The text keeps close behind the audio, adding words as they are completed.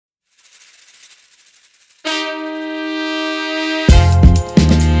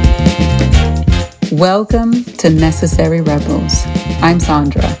Welcome to Necessary Rebels. I'm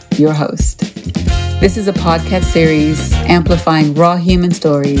Sandra, your host. This is a podcast series amplifying raw human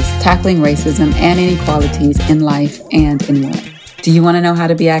stories, tackling racism and inequalities in life and in work. Do you want to know how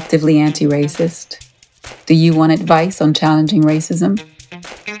to be actively anti-racist? Do you want advice on challenging racism?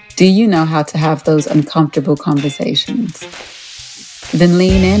 Do you know how to have those uncomfortable conversations? Then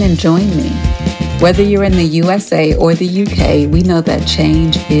lean in and join me. Whether you're in the USA or the UK, we know that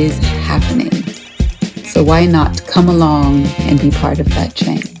change is happening. So why not come along and be part of that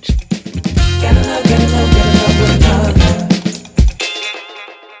change?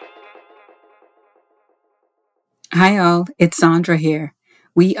 Hi all, it's Sandra here.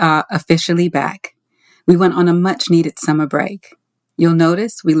 We are officially back. We went on a much needed summer break. You'll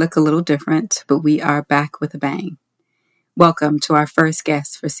notice we look a little different, but we are back with a bang. Welcome to our first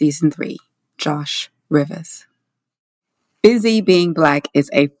guest for season 3, Josh Rivers. Busy being Black is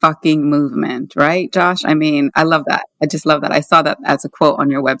a fucking movement, right, Josh? I mean, I love that. I just love that. I saw that as a quote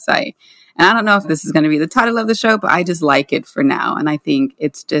on your website. And I don't know if this is going to be the title of the show, but I just like it for now. And I think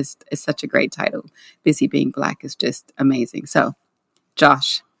it's such a great title. Busy Being Black is just amazing. So,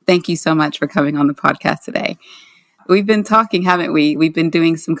 Josh, thank you so much for coming on the podcast today. We've been talking, haven't we? We've been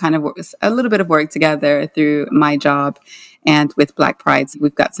doing some kind of work, a little bit of work together through my job and with Black Pride.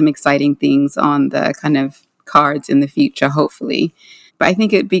 We've got some exciting things on the kind of cards in the future, hopefully. But I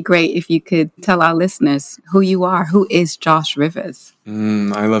think it'd be great if you could tell our listeners who you are. Who is Josh Rivers?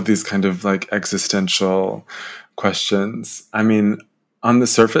 I love these kind of like existential questions. I mean, on the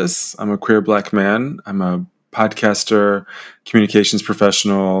surface, I'm a queer Black man. I'm a podcaster, communications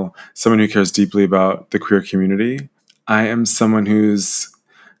professional, someone who cares deeply about the queer community. I am someone who's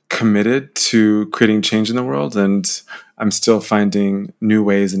committed to creating change in the world, and I'm still finding new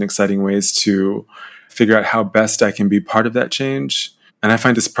ways and exciting ways to figure out how best I can be part of that change. And I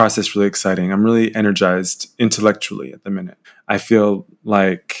find this process really exciting. I'm really energized intellectually at the minute. I feel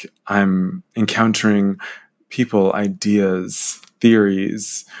like I'm encountering people, ideas,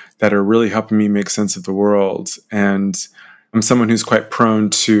 theories that are really helping me make sense of the world. And I'm someone who's quite prone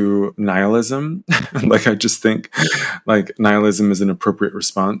to nihilism. Like, I just think like nihilism is an appropriate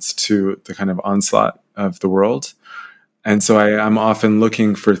response to the kind of onslaught of the world. And so I'm often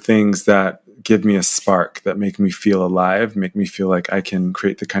looking for things that give me a spark, that make me feel alive, make me feel like I can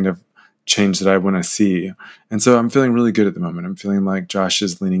create the kind of change that I want to see. And so I'm feeling really good at the moment. I'm feeling like Josh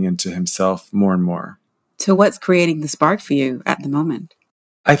is leaning into himself more and more. So what's creating the spark for you at the moment?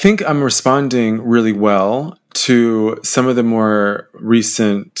 I think I'm responding really well to some of the more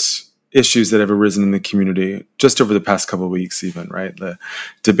recent issues that have arisen in the community just over the past couple of weeks even, right? The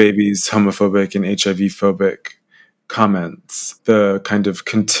DaBaby's homophobic and HIV-phobic comments, the kind of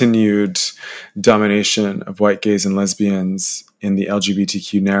continued domination of white gays and lesbians in the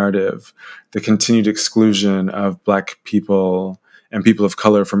LGBTQ narrative, the continued exclusion of Black people and people of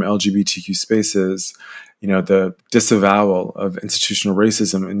color from LGBTQ spaces, you know, the disavowal of institutional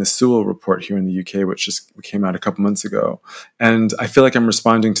racism in the Sewell report here in the UK, which just came out a couple months ago. And I feel like I'm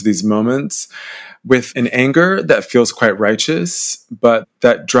responding to these moments with an anger that feels quite righteous, but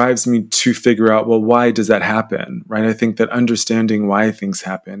that drives me to figure out, well, why does that happen, right? I think that understanding why things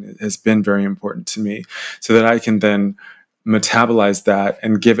happen has been very important to me so that I can then metabolize that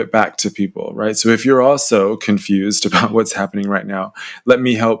and give it back to people, right? So if you're also confused about what's happening right now, let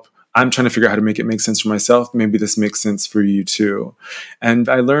me help. I'm trying to figure out how to make it make sense for myself. Maybe this makes sense for you too. And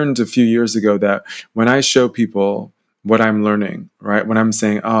I learned a few years ago that when I show people what I'm learning, right? When I'm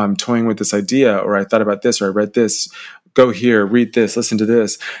saying, oh, I'm toying with this idea, or I thought about this, or I read this, go here, read this, listen to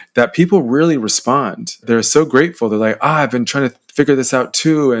this, that people really respond. They're so grateful. They're like, I've been trying to figure this out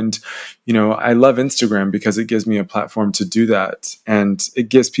too. And, you know, I love Instagram because it gives me a platform to do that. And it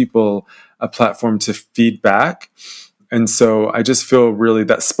gives people a platform to feed back. And so I just feel really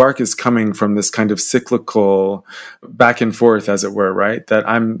that spark is coming from this kind of cyclical back and forth, as it were, right? That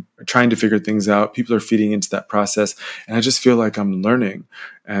I'm trying to figure things out. People are feeding into that process. And I just feel like I'm learning.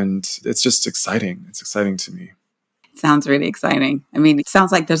 And it's just exciting. It's exciting to me. Sounds really exciting. I mean, it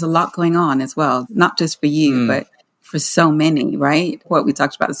sounds like there's a lot going on as well, not just for you, but for so many, right? What we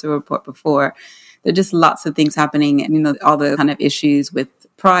talked about the Sewell report before. There are just lots of things happening, and, you know, all the kind of issues with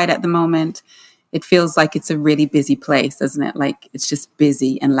Pride at the moment. It feels like it's a really busy place, doesn't it? Like it's just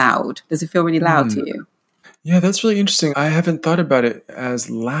busy and loud. Does it feel really loud to you? Yeah, that's really interesting. I haven't thought about it as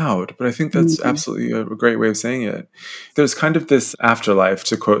loud, but I think that's absolutely a great way of saying it. There's kind of this afterlife,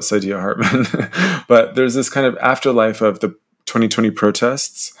 to quote Saidiya Hartman, but there's this kind of afterlife of the 2020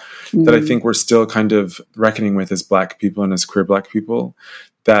 protests that I think we're still kind of reckoning with as Black people and as queer Black people,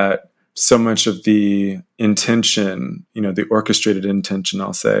 that so much of the intention, you know, the orchestrated intention,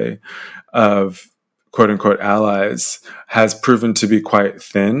 I'll say, of quote unquote allies has proven to be quite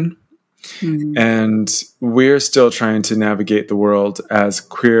thin. Mm. And we're still trying to navigate the world as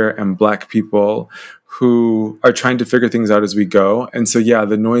queer and Black people who are trying to figure things out as we go. And so, yeah,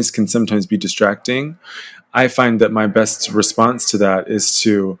 the noise can sometimes be distracting. I find that my best response to that is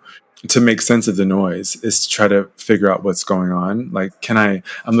to make sense of the noise, is to try to figure out what's going on. Like, I'm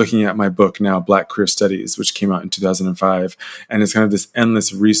looking at my book now, Black Queer Studies, which came out in 2005. And it's kind of this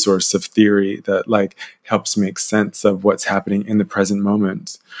endless resource of theory that like helps make sense of what's happening in the present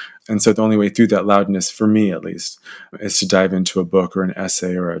moment. And so the only way through that loudness, for me at least, is to dive into a book or an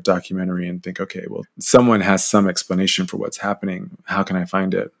essay or a documentary and think, okay, well, someone has some explanation for what's happening. How can I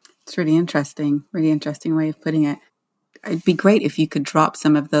find it? It's really interesting way of putting it. It'd be great if you could drop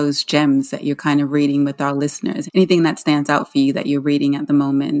some of those gems that you're kind of reading with our listeners. Anything that stands out for you that you're reading at the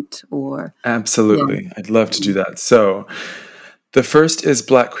moment, or Absolutely. Yeah. I'd love to do that. So the first is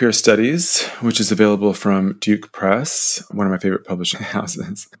Black Queer Studies, which is available from Duke Press, one of my favorite publishing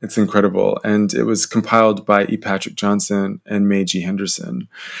houses. It's incredible. And it was compiled by E. Patrick Johnson and Mae G. Henderson.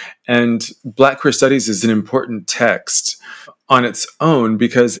 And Black Queer Studies is an important text on its own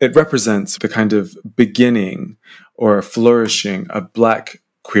because it represents the kind of beginning or flourishing of Black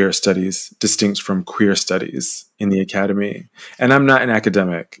queer studies, distinct from queer studies in the academy. And I'm not an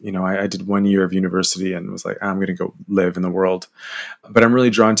academic. You know, I did 1 year of university and was like, I'm going to go live in the world. But I'm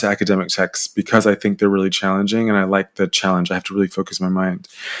really drawn to academic texts because I think they're really challenging and I like the challenge. I have to really focus my mind.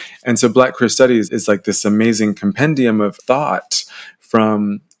 And so Black Queer Studies is like this amazing compendium of thought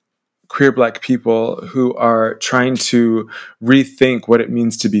from queer Black people who are trying to rethink what it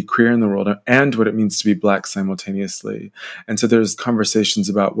means to be queer in the world and what it means to be Black simultaneously. And so there's conversations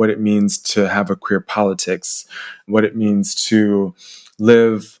about what it means to have a queer politics, what it means to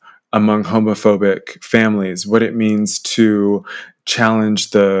live among homophobic families, what it means to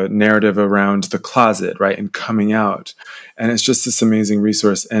challenge the narrative around the closet, right, and coming out. And it's just this amazing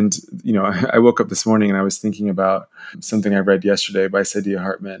resource. And, you know, I woke up this morning and I was thinking about something I read yesterday by Saidiya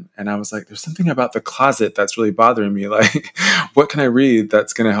Hartman. And I was like, there's something about the closet that's really bothering me. Like, what can I read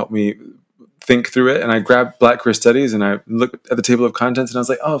that's going to help me think through it? And I grabbed Black Queer Studies and I looked at the table of contents and I was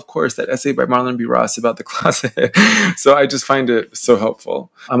like, oh, of course, that essay by Marlon B. Ross about the closet. So I just find it so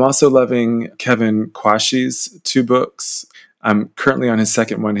helpful. I'm also loving Kevin Quashie's 2 books. I'm currently on his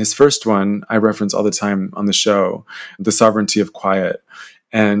second one. His first one I reference all the time on the show, The Sovereignty of Quiet.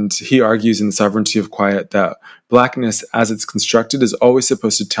 And he argues in The Sovereignty of Quiet that Blackness, as it's constructed, is always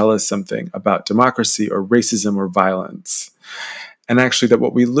supposed to tell us something about democracy or racism or violence. And actually that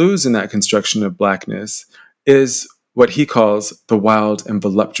what we lose in that construction of Blackness is what he calls the wild and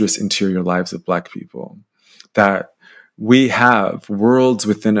voluptuous interior lives of Black people. That we have worlds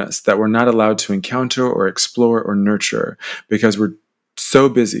within us that we're not allowed to encounter or explore or nurture because we're so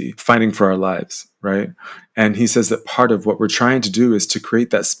busy fighting for our lives, right? And he says that part of what we're trying to do is to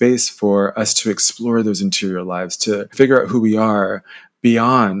create that space for us to explore those interior lives, to figure out who we are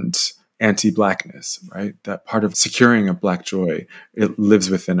beyond anti-Blackness, right? That part of securing a Black joy, it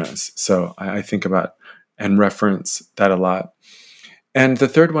lives within us. So I think about and reference that a lot. And the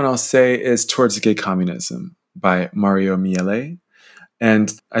third one I'll say is Towards Gay Communism by Mario Miele.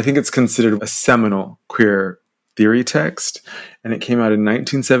 And I think it's considered a seminal queer theory text. And it came out in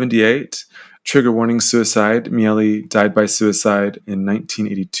 1978. Trigger warning, suicide. Miele died by suicide in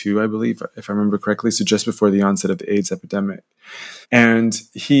 1982, I believe, if I remember correctly. So just before the onset of the AIDS epidemic. And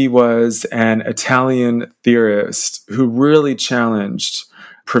he was an Italian theorist who really challenged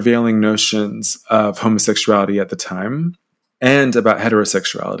prevailing notions of homosexuality at the time and about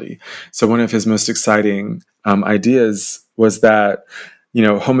heterosexuality. So one of his most exciting ideas was that, you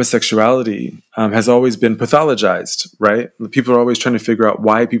know, homosexuality has always been pathologized, right? People are always trying to figure out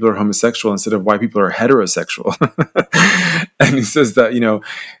why people are homosexual instead of why people are heterosexual. And he says that, you know,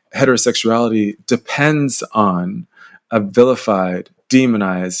 heterosexuality depends on a vilified,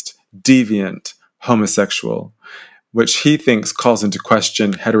 demonized, deviant homosexual, which he thinks calls into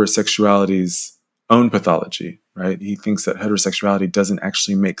question heterosexuality's own pathology, right? He thinks that heterosexuality doesn't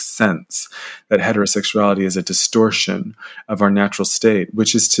actually make sense, that heterosexuality is a distortion of our natural state,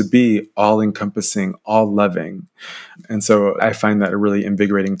 which is to be all-encompassing, all-loving. And so I find that a really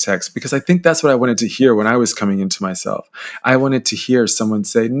invigorating text because I think that's what I wanted to hear when I was coming into myself. I wanted to hear someone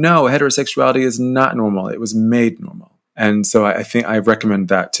say, no, heterosexuality is not normal. It was made normal. And so I think I recommend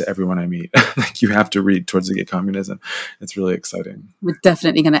that to everyone I meet. Like, you have to read Towards Gay Communism. It's really exciting. We're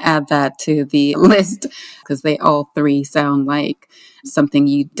definitely going to add that to the list because they all 3 sound like something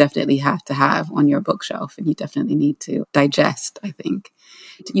you definitely have to have on your bookshelf and you definitely need to digest, I think.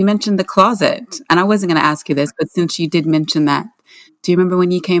 You mentioned the closet, and I wasn't going to ask you this, but since you did mention that, do you remember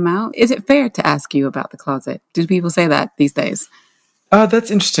when you came out? Is it fair to ask you about the closet? Do people say that these days?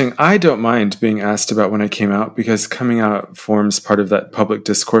 That's interesting. I don't mind being asked about when I came out because coming out forms part of that public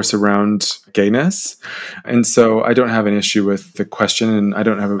discourse around gayness. And so I don't have an issue with the question and I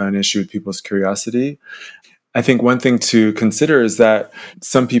don't have an issue with people's curiosity. I think one thing to consider is that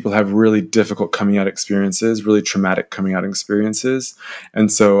some people have really difficult coming out experiences, really traumatic coming out experiences.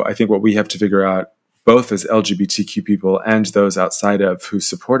 And so I think what we have to figure out, both as LGBTQ people and those outside of who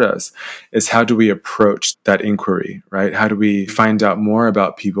support us, is how do we approach that inquiry, right? How do we find out more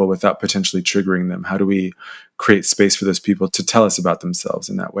about people without potentially triggering them? How do we create space for those people to tell us about themselves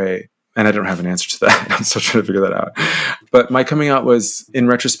in that way? And I don't have an answer to that. I'm still trying to figure that out. But my coming out was, in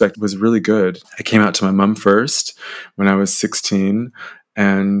retrospect, was really good. I came out to my mom first when I was 16.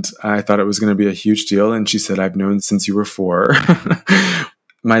 And I thought it was going to be a huge deal. And she said, I've known since you were 4.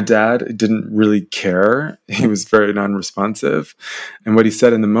 My dad didn't really care. He was very non-responsive. And what he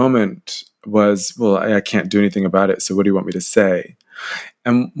said in the moment was, well, I can't do anything about it. So what do you want me to say?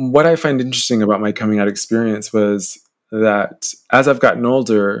 And what I find interesting about my coming out experience was that as I've gotten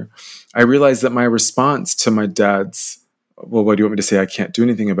older, I realized that my response to my dad's, well, what do you want me to say? I can't do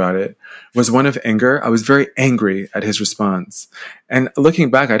anything about it, was one of anger. I was very angry at his response. And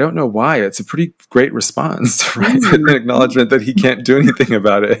looking back, I don't know why. It's a pretty great response, right? An acknowledgement that he can't do anything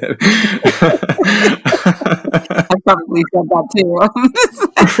about it. I probably said that too.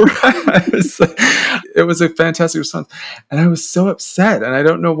 Right. It was a fantastic response. And I was so upset, and I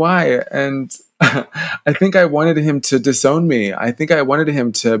don't know why. And I think I wanted him to disown me. I think I wanted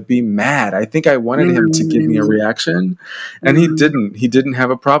him to be mad. I think I wanted him to give me a reaction. And he didn't. He didn't have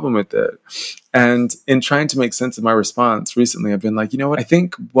a problem with it. And in trying to make sense of my response recently, I've been like, you know what? I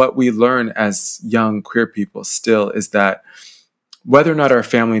think what we learn as young queer people still is that whether or not our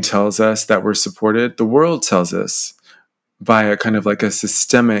family tells us that we're supported, the world tells us via kind of like a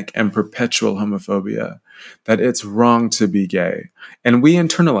systemic and perpetual homophobia that it's wrong to be gay. And we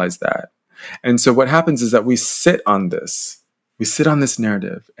internalize that. And so what happens is that we sit on this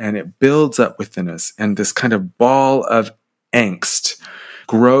narrative, and it builds up within us, and this kind of ball of angst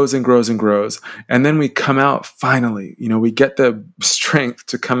grows and grows and grows. And then we come out finally, we get the strength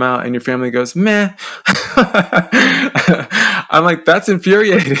to come out, and your family goes, meh. I'm like, that's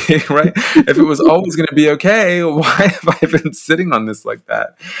infuriating, right? If it was always going to be okay, why have I been sitting on this like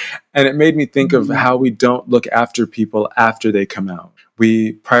that? And it made me think of how we don't look after people after they come out.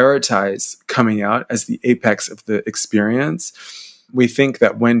 We prioritize coming out as the apex of the experience. We think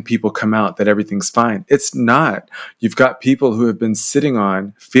that when people come out that everything's fine. It's not. You've got people who have been sitting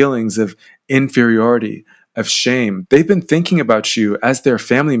on feelings of inferiority, of shame. They've been thinking about you as their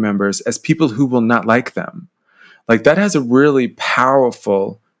family members, as people who will not like them. Like, that has a really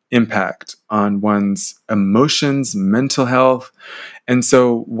powerful impact on one's emotions, mental health. And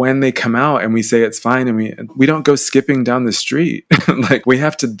so when they come out and we say it's fine, and we don't go skipping down the street, like, we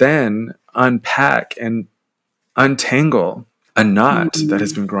have to then unpack and untangle a knot that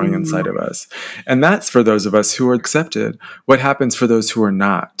has been growing inside of us. And that's for those of us who are accepted. What happens for those who are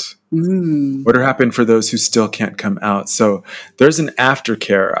not? What happened for those who still can't come out? So there's an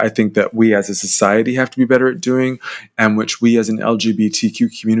aftercare, I think, that we as a society have to be better at doing, and which we as an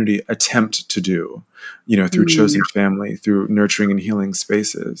LGBTQ community attempt to do, through chosen family, through nurturing and healing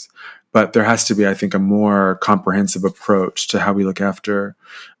spaces. But there has to be, I think, a more comprehensive approach to how we look after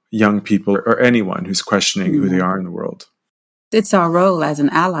young people or anyone who's questioning who they are in the world. It's our role as an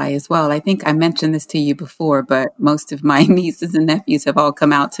ally as well. I think I mentioned this to you before, but most of my nieces and nephews have all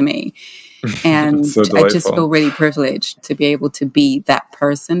come out to me. And so I just feel really privileged to be able to be that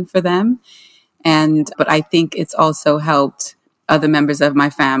person for them. But I think it's also helped other members of my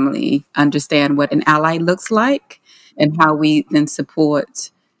family understand what an ally looks like and how we then support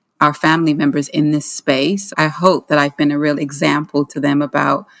our family members in this space. I hope that I've been a real example to them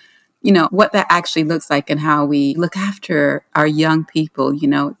about what that actually looks like and how we look after our young people.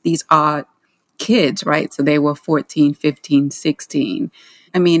 These are kids, right? So they were 14, 15, 16.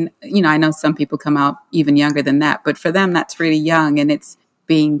 I mean, I know some people come out even younger than that, but for them, that's really young. And it's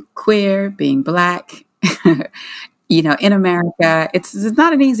being queer, being Black, in America, it's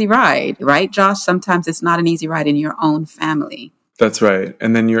not an easy ride, right, Josh? Sometimes it's not an easy ride in your own family. That's right.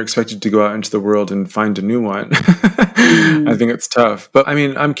 And then you're expected to go out into the world and find a new one. I think it's tough. But I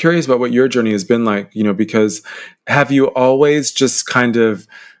mean, I'm curious about what your journey has been like, because have you always just kind of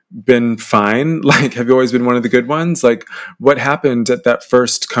been fine? Like, have you always been one of the good ones? Like, what happened at that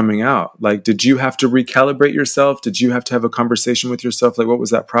first coming out? Like, did you have to recalibrate yourself? Did you have to have a conversation with yourself? Like, what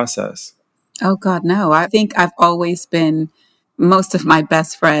was that process? Oh, God, no. I think I've always been most of my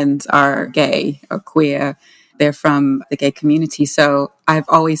best friends are gay or queer. They're from the gay community. So I've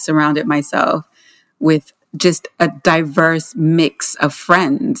always surrounded myself with just a diverse mix of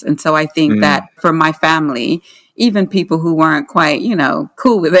friends. And so I think that Mm. for my family, even people who weren't quite,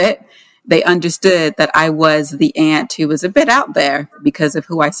 cool with it, they understood that I was the aunt who was a bit out there because of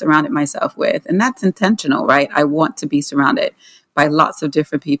who I surrounded myself with. And that's intentional, right? I want to be surrounded by lots of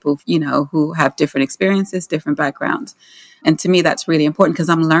different people, who have different experiences, different backgrounds. And to me, that's really important because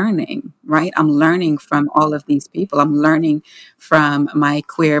I'm learning, right? I'm learning from all of these people. I'm learning from my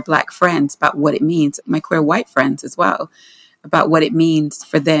queer Black friends about what it means, my queer white friends as well, about what it means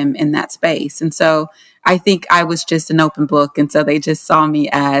for them in that space. And so I think I was just an open book. And so they just saw me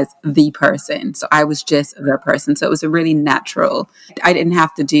as the person. So I was just the person. So it was a really natural. I didn't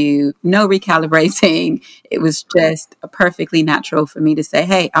have to do no recalibrating. It was just perfectly natural for me to say,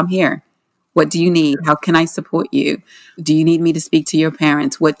 hey, I'm here. What do you need? How can I support you? Do you need me to speak to your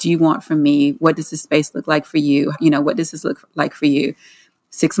parents? What do you want from me? What does this space look like for you? What does this look like for you?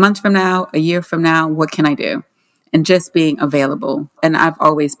 6 months from now, a year from now, what can I do? And just being available. And I've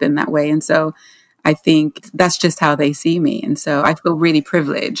always been that way. And so I think that's just how they see me. And so I feel really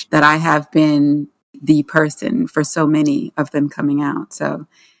privileged that I have been the person for so many of them coming out. So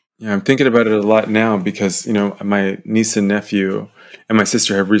Yeah, I'm thinking about it a lot now because, my niece and nephew and my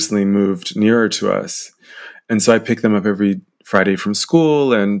sister have recently moved nearer to us. And so I pick them up every Friday from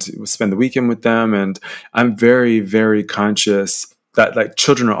school and spend the weekend with them. And I'm very, very conscious that like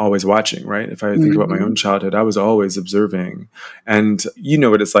children are always watching, right? If I think about my own childhood, I was always observing. And you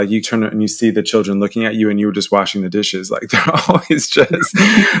know what it's like. You turn and you see the children looking at you and you were just washing the dishes. Like they're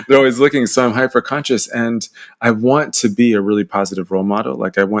always looking. So I'm hyper conscious and I want to be a really positive role model.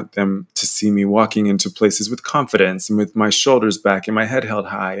 Like I want them to see me walking into places with confidence and with my shoulders back and my head held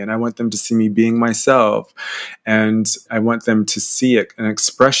high. And I want them to see me being myself. And I want them to see an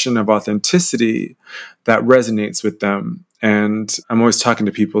expression of authenticity that resonates with them. And I'm always talking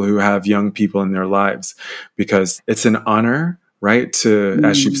to people who have young people in their lives because it's an honor, right?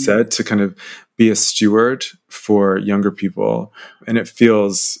 As you've said, to kind of be a steward for younger people. And it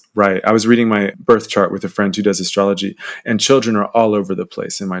feels right. I was reading my birth chart with a friend who does astrology, and children are all over the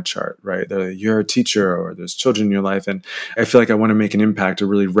place in my chart, right? They're like, you're a teacher or there's children in your life. And I feel like I want to make an impact, a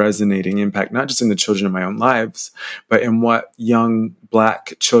really resonating impact, not just in the children in my own lives, but in what young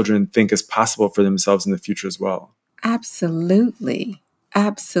Black children think is possible for themselves in the future as well. Absolutely.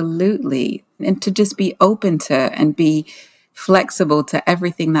 Absolutely. And to just be open to and be flexible to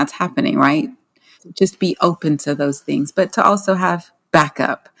everything that's happening, right? Just be open to those things, but to also have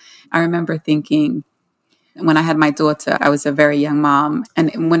backup. I remember thinking when I had my daughter, I was a very young mom.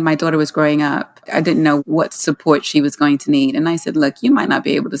 And when my daughter was growing up, I didn't know what support she was going to need. And I said, look, you might not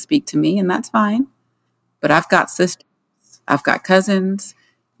be able to speak to me, and that's fine. But I've got sisters, I've got cousins.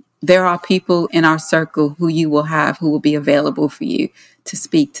 There are people in our circle who you will have who will be available for you to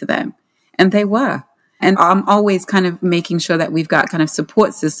speak to them. And they were. And I'm always kind of making sure that we've got kind of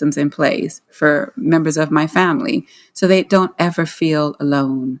support systems in place for members of my family so they don't ever feel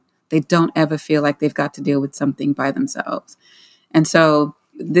alone. They don't ever feel like they've got to deal with something by themselves. And so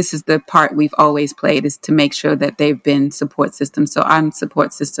this is the part we've always played, is to make sure that they've been support systems. So I'm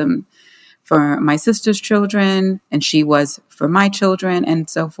support system for my sister's children, and she was for my children, and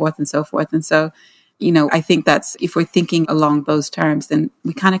so forth and so forth. And so, I think that's, if we're thinking along those terms, then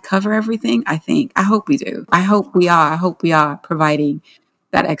we kind of cover everything. I hope we do. I hope we are providing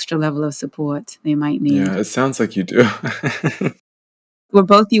that extra level of support they might need. Yeah, it sounds like you do. We're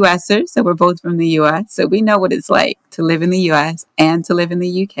both USers, so we're both from the US. So we know what it's like to live in the US and to live in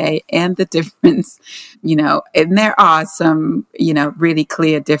the UK and the difference, and there are some, really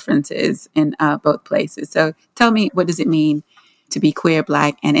clear differences in both places. So tell me, what does it mean to be queer,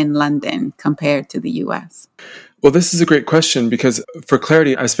 Black, and in London compared to the US? Well, this is a great question because for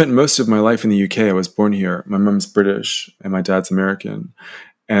clarity, I spent most of my life in the UK. I was born here. My mom's British and my dad's American.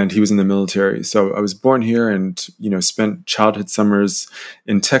 And he was in the military. So I was born here and, spent childhood summers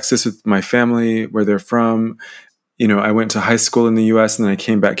in Texas with my family, where they're from. I went to high school in the US and then I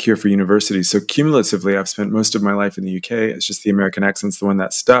came back here for university. So cumulatively, I've spent most of my life in the UK. It's just the American accent's the one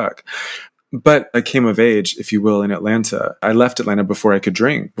that stuck. But I came of age, if you will, in Atlanta. I left Atlanta before I could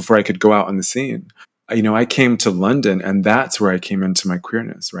drink, before I could go out on the scene. I came to London and that's where I came into my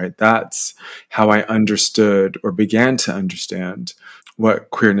queerness, right? That's how I understood or began to understand what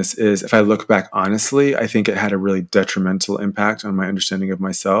queerness is. If I look back honestly, I think it had a really detrimental impact on my understanding of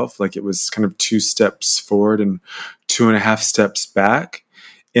myself. Like it was kind of 2 steps forward and 2.5 steps back,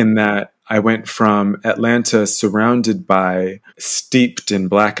 in that I went from Atlanta surrounded by steeped in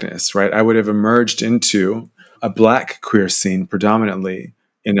Blackness, right? I would have emerged into a Black queer scene predominantly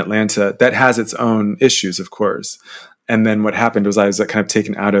in Atlanta that has its own issues, of course. And then what happened was I was kind of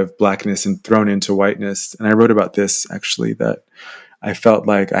taken out of Blackness and thrown into whiteness. And I wrote about this actually, that I felt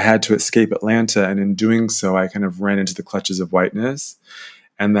like I had to escape Atlanta. And in doing so, I kind of ran into the clutches of whiteness,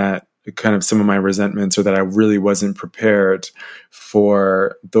 and that kind of some of my resentments, or that I really wasn't prepared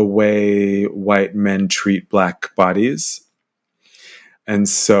for the way white men treat Black bodies. And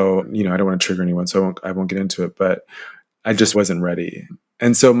so, I don't want to trigger anyone, so I won't get into it, but I just wasn't ready.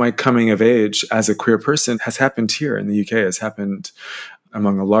 And so my coming of age as a queer person has happened here in the UK, has happened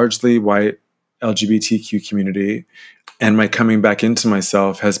among a largely white LGBTQ community. And my coming back into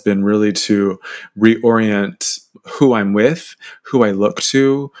myself has been really to reorient who I'm with, who I look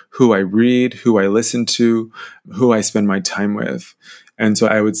to, who I read, who I listen to, who I spend my time with. And so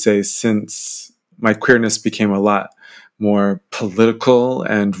I would say, since my queerness became a lot more political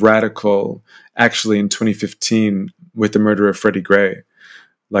and radical, actually in 2015 with the murder of Freddie Gray,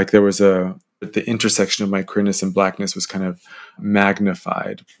 like there was the intersection of my queerness and Blackness was kind of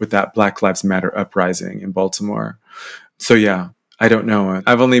magnified with that Black Lives Matter uprising in Baltimore. So yeah, I don't know.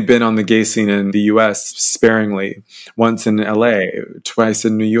 I've only been on the gay scene in the US sparingly, once in LA, twice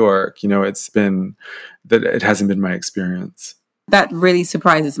in New York. It's been that it hasn't been my experience. That really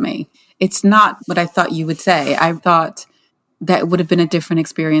surprises me. It's not what I thought you would say. I thought that would have been a different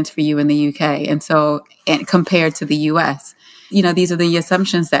experience for you in the UK. And so, compared to the US, these are the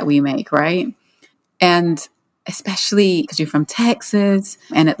assumptions that we make, right? And especially because you're from Texas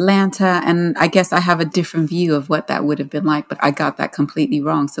and Atlanta. And I guess I have a different view of what that would have been like, but I got that completely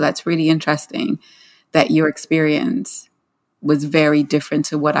wrong. So that's really interesting that your experience was very different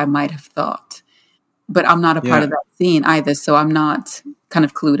to what I might have thought. But I'm not a part of that scene either, so I'm not kind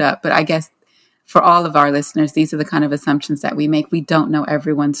of clued up. But I guess for all of our listeners, these are the kind of assumptions that we make. We don't know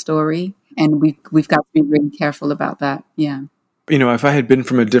everyone's story, and we've got to be really careful about that. Yeah. If I had been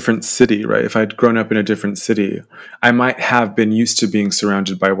from a different city, right? If I'd grown up in a different city, I might have been used to being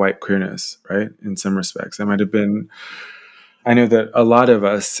surrounded by white queerness, right? In some respects, I know that a lot of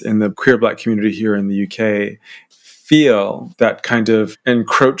us in the queer Black community here in the UK feel that kind of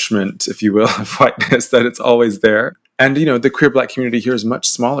encroachment, if you will, of whiteness, that it's always there. And, the queer Black community here is much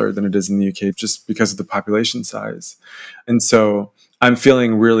smaller than it is in the UK just because of the population size. And so I'm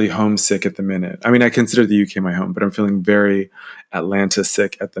feeling really homesick at the minute. I mean, I consider the UK my home, but I'm feeling very Atlanta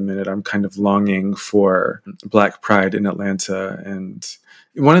sick at the minute. I'm kind of longing for Black pride in Atlanta. And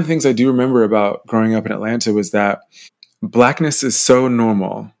one of the things I do remember about growing up in Atlanta was that Blackness is so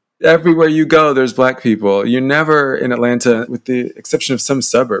normal. Everywhere you go, there's Black people. You're never in Atlanta, with the exception of some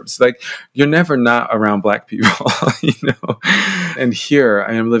suburbs, like you're never not around Black people, And here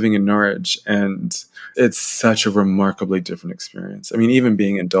I am living in Norwich, and it's such a remarkably different experience. I mean, even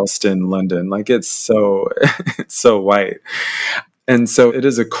being in Dalston, London, like it's so white. And so it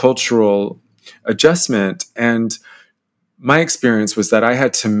is a cultural adjustment. And my experience was that I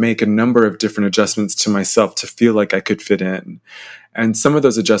had to make a number of different adjustments to myself to feel like I could fit in. And some of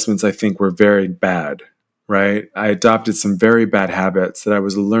those adjustments, I think, were very bad, right? I adopted some very bad habits that I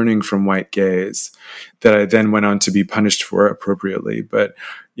was learning from white gays that I then went on to be punished for appropriately. But,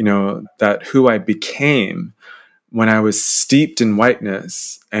 that who I became when I was steeped in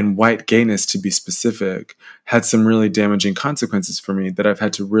whiteness and white gayness, to be specific, had some really damaging consequences for me that I've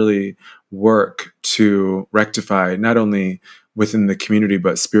had to really work to rectify, not only within the community,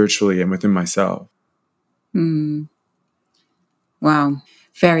 but spiritually and within myself. Wow.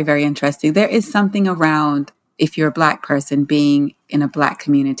 Very, very interesting. There is something around, if you're a Black person, being in a Black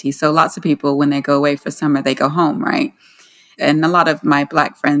community. So lots of people, when they go away for summer, they go home, right? And a lot of my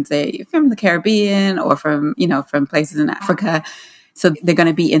Black friends, they're from the Caribbean or from places in Africa. So they're going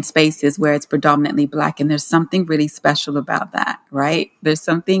to be in spaces where it's predominantly Black. And there's something really special about that, right? There's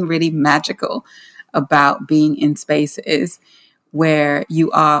something really magical about being in spaces where you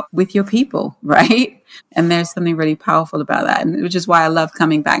are with your people, right? And there's something really powerful about that. And which is why I love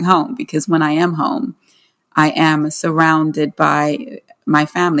coming back home, because when I am home, I am surrounded by my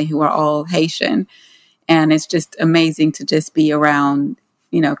family who are all Haitian. And it's just amazing to just be around,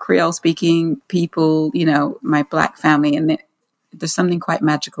 Creole speaking people, my Black family. And there's something quite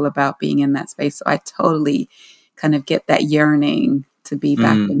magical about being in that space. So I totally kind of get that yearning to be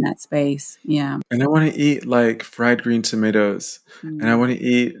back in that space. Yeah. And I want to eat like fried green tomatoes, and I want to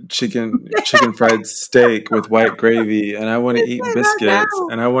eat chicken fried steak with white gravy, and I want to eat biscuits,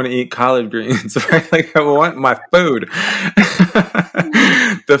 and I want to eat collard greens, right? Like I want my food.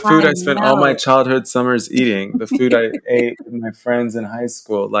 The food I I spent all know my it. childhood summers eating, the food I ate with my friends in high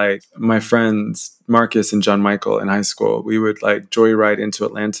school, like my friends Marcus and John Michael in high school, we would like joyride into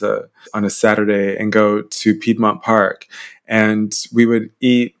Atlanta on a Saturday and go to Piedmont Park, and we would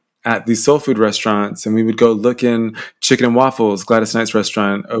eat at these soul food restaurants, and we would go look in Chicken and Waffles, Gladys Knight's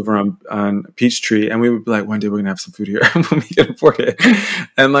restaurant over on Peachtree, and we would be like, one day we're gonna have some food here when we can afford it.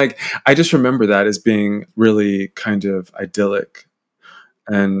 And like, I just remember that as being really kind of idyllic,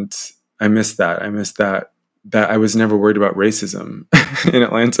 and I miss that. I miss that I was never worried about racism in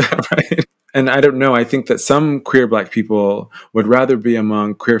Atlanta, right? And I don't know. I think that some queer Black people would rather be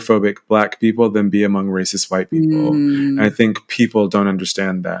among queerphobic Black people than be among racist white people. And I Mm, think people don't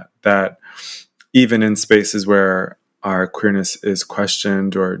understand that even in spaces where our queerness is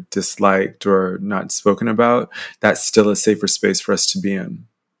questioned or disliked or not spoken about, that's still a safer space for us to be in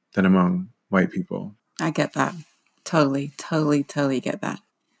than among white people. I get that. Totally, totally, totally get that.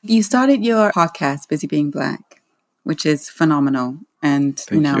 You started your podcast, Busy Being Black, which is phenomenal. And,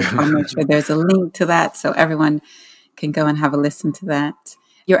 Thank you. I'll make sure there's a link to that so everyone can go and have a listen to that.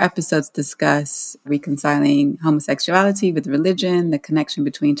 Your episodes discuss reconciling homosexuality with religion, the connection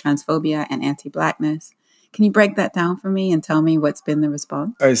between transphobia and anti-Blackness. Can you break that down for me and tell me what's been the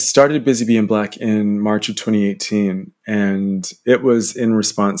response? I started Busy Being Black in March of 2018, and it was in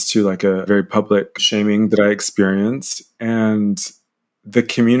response to like a very public shaming that I experienced. And the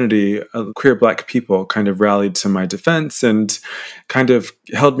community of queer Black people kind of rallied to my defense and kind of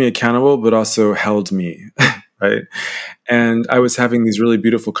held me accountable, but also held me, right? And I was having these really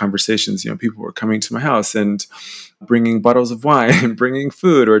beautiful conversations. People were coming to my house and bringing bottles of wine and bringing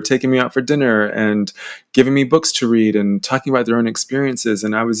food or taking me out for dinner and giving me books to read and talking about their own experiences.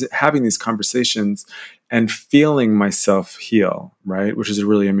 And I was having these conversations and feeling myself heal, right? Which is a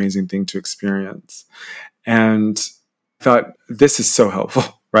really amazing thing to experience. And I thought, this is so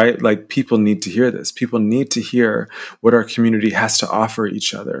helpful, right? Like, people need to hear this. People need to hear what our community has to offer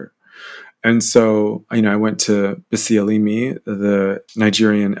each other. And so, I went to Bisi Alimi, the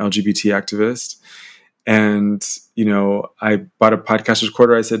Nigerian LGBT activist, and, I bought a podcast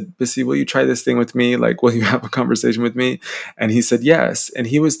recorder. I said, Bisi, will you try this thing with me? Like, will you have a conversation with me? And he said, yes. And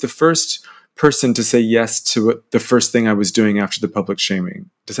he was the first person to say yes to the first thing I was doing after the public shaming.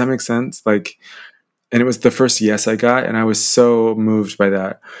 Does that make sense? Like, and it was the first yes I got. And I was so moved by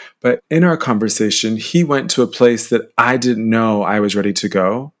that. But in our conversation, he went to a place that I didn't know I was ready to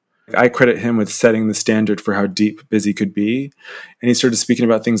go. I credit him with setting the standard for how deep Busy could be. And he started speaking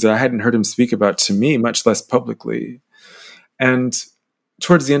about things that I hadn't heard him speak about to me, much less publicly. And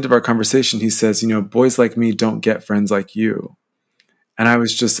towards the end of our conversation, he says, boys like me don't get friends like you. And I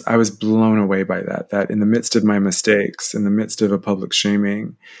was blown away by that in the midst of my mistakes, in the midst of a public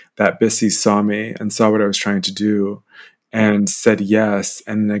shaming, that Busy saw me and saw what I was trying to do and said yes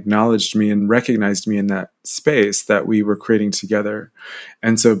and acknowledged me and recognized me in that space that we were creating together.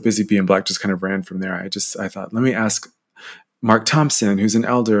 And so Busy Being Black just kind of ran from there. I thought, let me ask Mark Thompson, who's an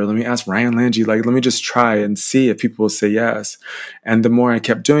elder. Let me ask Ryan Lange. Like, let me just try and see if people will say yes. And the more I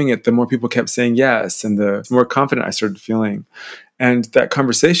kept doing it, the more people kept saying yes. And the more confident I started feeling. And that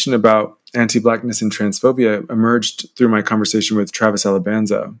conversation about anti-Blackness and transphobia emerged through my conversation with Travis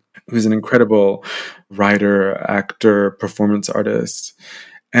Alabanza, who's an incredible writer, actor, performance artist.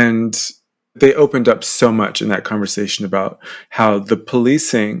 And they opened up so much in that conversation about how the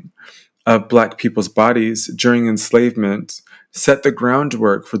policing of Black people's bodies during enslavement set the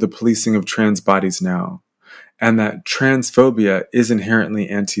groundwork for the policing of trans bodies now. And that transphobia is inherently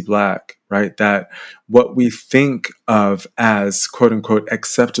anti-Black, right? That what we think of as quote unquote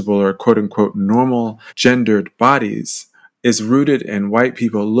acceptable or quote unquote normal gendered bodies is rooted in white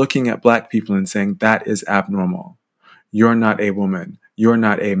people looking at Black people and saying, that is abnormal. You're not a woman. You're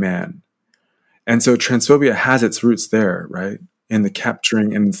not a man. And so transphobia has its roots there, right? In the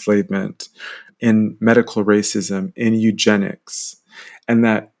capturing and enslavement, in medical racism, in eugenics. And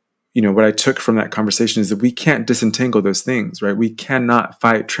that, what I took from that conversation is that we can't disentangle those things, right? We cannot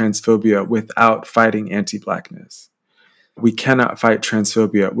fight transphobia without fighting anti-Blackness. We cannot fight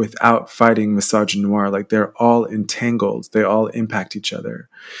transphobia without fighting misogynoir. Like, they're all entangled. They all impact each other.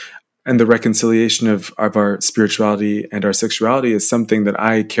 And the reconciliation of our spirituality and our sexuality is something that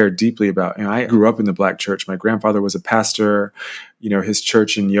I care deeply about. I grew up in the Black church. My grandfather was a pastor, his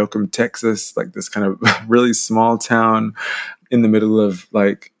church in Yoakum, Texas, like this kind of really small town in the middle of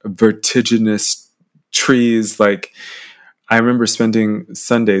like vertiginous trees. Like, I remember spending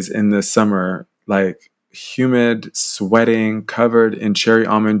Sundays in the summer, like humid, sweating, covered in cherry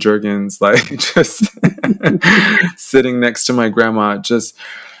almond Jergens, like just sitting next to my grandma, just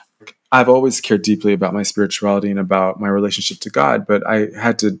I've always cared deeply about my spirituality and about my relationship to God, but I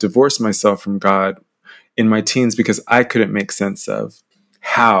had to divorce myself from God in my teens because I couldn't make sense of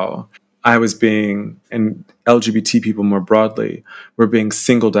how I was being, and LGBT people more broadly, were being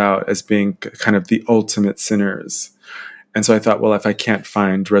singled out as being kind of the ultimate sinners. And so I thought, well, if I can't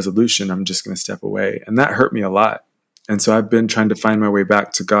find resolution, I'm just going to step away. And that hurt me a lot. And so I've been trying to find my way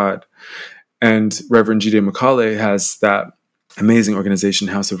back to God. And Reverend G.D. Macaulay has that amazing organization,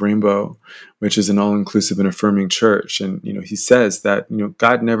 House of Rainbow, which is an all-inclusive and affirming church. And, he says that,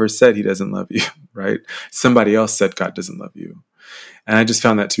 God never said he doesn't love you, right? Somebody else said God doesn't love you. And I just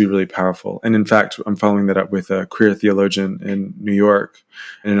found that to be really powerful. And in fact, I'm following that up with a queer theologian in New York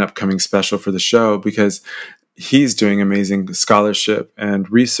in an upcoming special for the show, because he's doing amazing scholarship and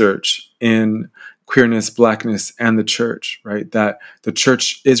research in queerness, Blackness, and the church, right? That the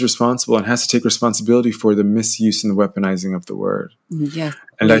church is responsible and has to take responsibility for the misuse and the weaponizing of the word. Yes.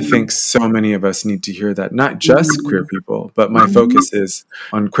 And I think so many of us need to hear that, not just queer people, but my focus is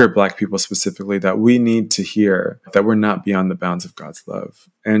on queer Black people specifically, that we need to hear that we're not beyond the bounds of God's love.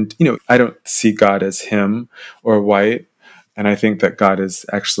 And, I don't see God as him or white. And I think that God is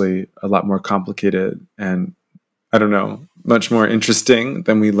actually a lot more complicated and, I don't know, much more interesting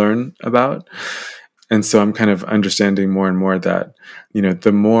than we learn about. And so I'm kind of understanding more and more that,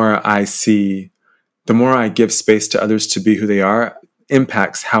 the more I give space to others to be who they are,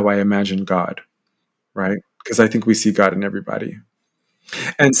 impacts how I imagine God, right? Because I think we see God in everybody.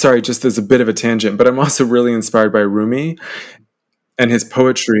 And sorry, just as a bit of a tangent, but I'm also really inspired by Rumi and his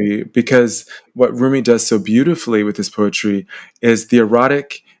poetry, because what Rumi does so beautifully with his poetry is the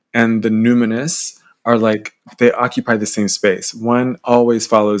erotic and the numinous are like, they occupy the same space. One always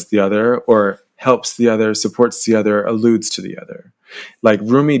follows the other, or helps the other, supports the other, alludes to the other. Like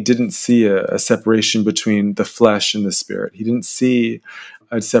Rumi didn't see a separation between the flesh and the spirit. He didn't see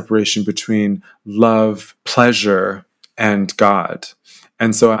a separation between love, pleasure, and God.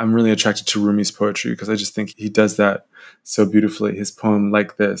 And so I'm really attracted to Rumi's poetry because I just think he does that so beautifully. His poem,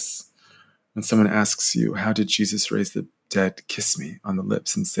 Like This, when someone asks you, how did Jesus raise the dead? Kiss me on the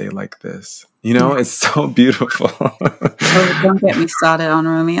lips and say, like this. It's so beautiful. Oh, don't get me started on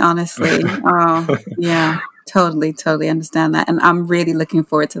Rumi, honestly. Oh, yeah. Totally understand that. And I'm really looking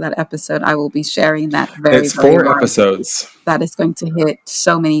forward to that episode. I will be sharing that It's very 4 episodes. That is going to hit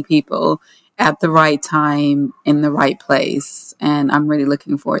so many people at the right time, in the right place. And I'm really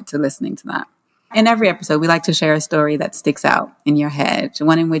looking forward to listening to that. In every episode, we like to share a story that sticks out in your head,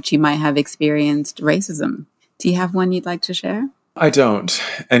 one in which you might have experienced racism. Do you have one you'd like to share? I don't.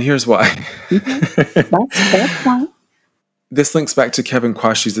 And here's why. That's fine. This links back to Kevin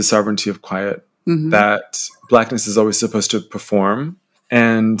Quashie's The Sovereignty of Quiet, that Blackness is always supposed to perform.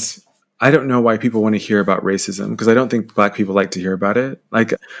 And I don't know why people want to hear about racism, because I don't think Black people like to hear about it.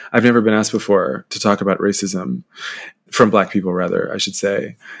 Like, I've never been asked before to talk about racism, from Black people, rather, I should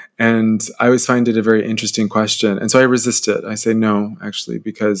say. And I always find it a very interesting question. And so I resist it. I say no, actually,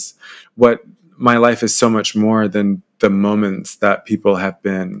 because my life is so much more than the moments that people have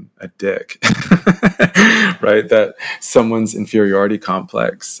been a dick, right? That someone's inferiority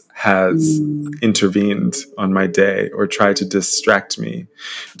complex has intervened on my day or tried to distract me.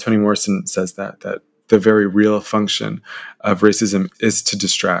 Toni Morrison says that the very real function of racism is to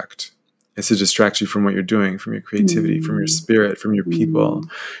distract. It's to distract you from what you're doing, from your creativity, from your spirit, from your people.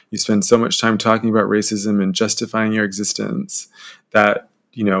 You spend so much time talking about racism and justifying your existence that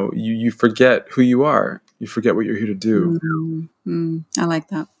you forget who you are. You forget what you're here to do. I like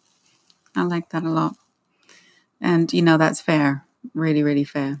that. I like that a lot. And, that's fair. Really, really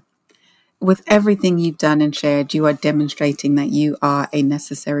fair. With everything you've done and shared, you are demonstrating that you are a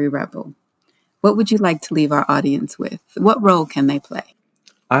necessary rebel. What would you like to leave our audience with? What role can they play?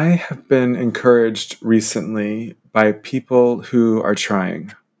 I have been encouraged recently by people who are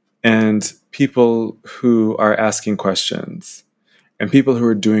trying, and people who are asking questions, and people who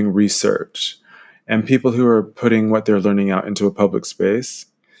are doing research, and people who are putting what they're learning out into a public space.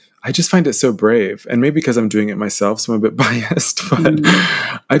 I just find it so brave. And maybe because I'm doing it myself, so I'm a bit biased, but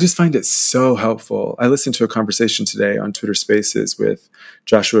I just find it so helpful. I listened to a conversation today on Twitter Spaces with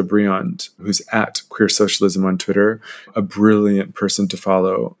Joshua Briand, who's at Queer Socialism on Twitter, a brilliant person to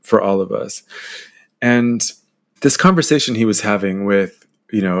follow for all of us. And this conversation he was having with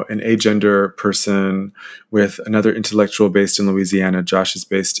an agender person, with another intellectual based in Louisiana. Josh is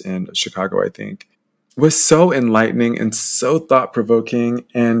based in Chicago, I think, was so enlightening and so thought-provoking.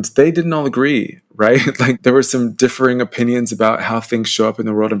 And they didn't all agree, right? Like, there were some differing opinions about how things show up in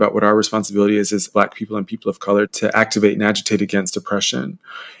the world, about what our responsibility is as Black people and people of color to activate and agitate against oppression.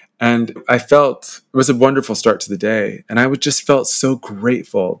 And I felt it was a wonderful start to the day. And I just felt so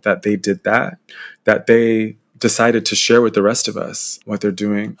grateful that they did that they decided to share with the rest of us what they're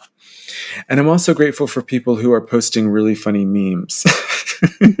doing. And I'm also grateful for people who are posting really funny memes.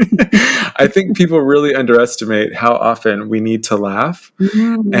 I think people really underestimate how often we need to laugh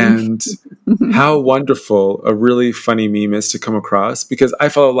and how wonderful a really funny meme is to come across, because I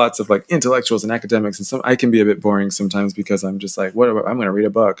follow lots of like intellectuals and academics, and I can be a bit boring sometimes because I'm just like, I'm going to read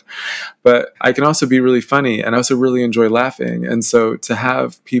a book. But I can also be really funny and I also really enjoy laughing. And so to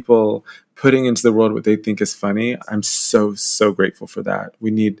have people putting into the world what they think is funny, I'm so, so grateful for that.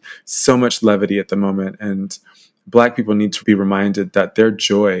 We need so much levity at the moment, and Black people need to be reminded that their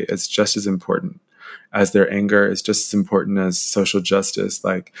joy is just as important as their anger, is just as important as social justice,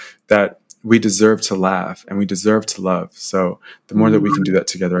 like that we deserve to laugh and we deserve to love. So the more that we can do that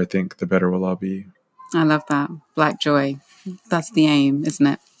together, I think the better we'll all be. I love that. Black joy. That's the aim, isn't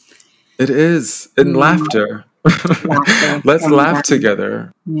it? It is. And laughter. Let's laugh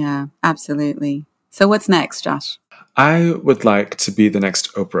together. Yeah, absolutely. So what's next, Josh? I would like to be the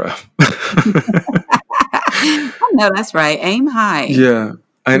next Oprah. No, that's right. Aim high. Yeah.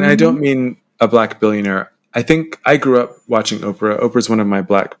 And I don't mean a Black billionaire. I think I grew up watching Oprah. Oprah's one of my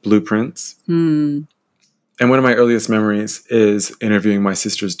Black blueprints. And one of my earliest memories is interviewing my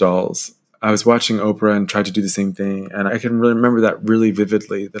sister's dolls. I was watching Oprah and tried to do the same thing. And I can really remember that really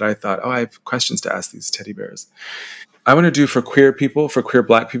vividly, that I thought, I have questions to ask these teddy bears. I want to do for queer people, for queer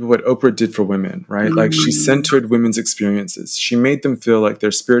Black people, what Oprah did for women, right? Like she centered women's experiences. She made them feel like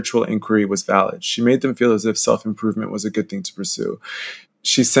their spiritual inquiry was valid. She made them feel as if self-improvement was a good thing to pursue.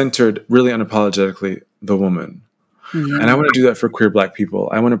 She centered really unapologetically the woman. And I want to do that for queer Black people.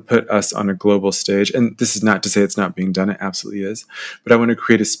 I want to put us on a global stage. And this is not to say it's not being done. It absolutely is. But I want to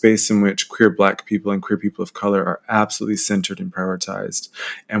create a space in which queer Black people and queer people of color are absolutely centered and prioritized,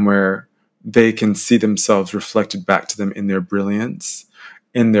 and where they can see themselves reflected back to them in their brilliance,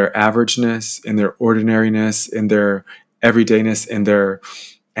 in their averageness, in their ordinariness, in their everydayness, in their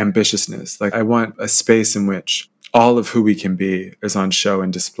ambitiousness. Like I want a space in which all of who we can be is on show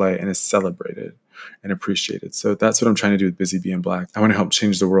and display and is celebrated and appreciated. So that's what I'm trying to do with Busy Being Black. I want to help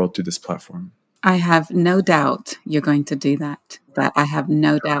change the world through this platform. I have no doubt you're going to do that. I have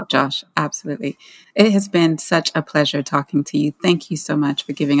no doubt, Josh. Absolutely. It has been such a pleasure talking to you. Thank you so much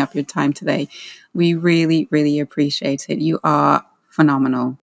for giving up your time today. We really, really appreciate it. You are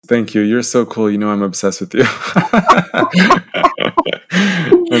phenomenal. Thank you. You're so cool. You know, I'm obsessed with you.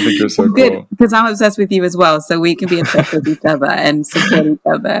 I think you're so cool. Because I'm obsessed with you as well. So we can be obsessed with each other and support each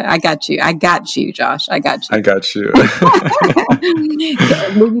other. I got you. I got you, Josh. I got you. I got you.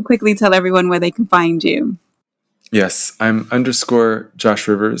 Will you quickly tell everyone where they can find you? Yes, I'm _Josh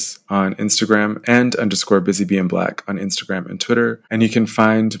Rivers on Instagram and _Busy Being Black on Instagram and Twitter. And you can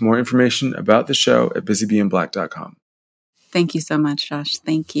find more information about the show at busybeingBlack.com. Thank you so much, Josh.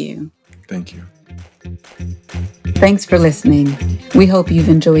 Thank you. Thank you. Thanks for listening. We hope you've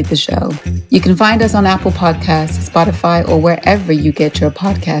enjoyed the show. You can find us on Apple Podcasts, Spotify, or wherever you get your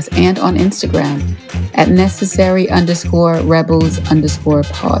podcasts, and on Instagram at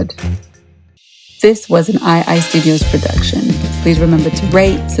necessary_rebels_pod. This was an II Studios production. Please remember to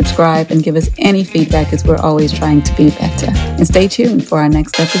rate, subscribe, and give us any feedback, as we're always trying to be better. And stay tuned for our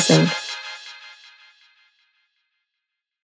next episode.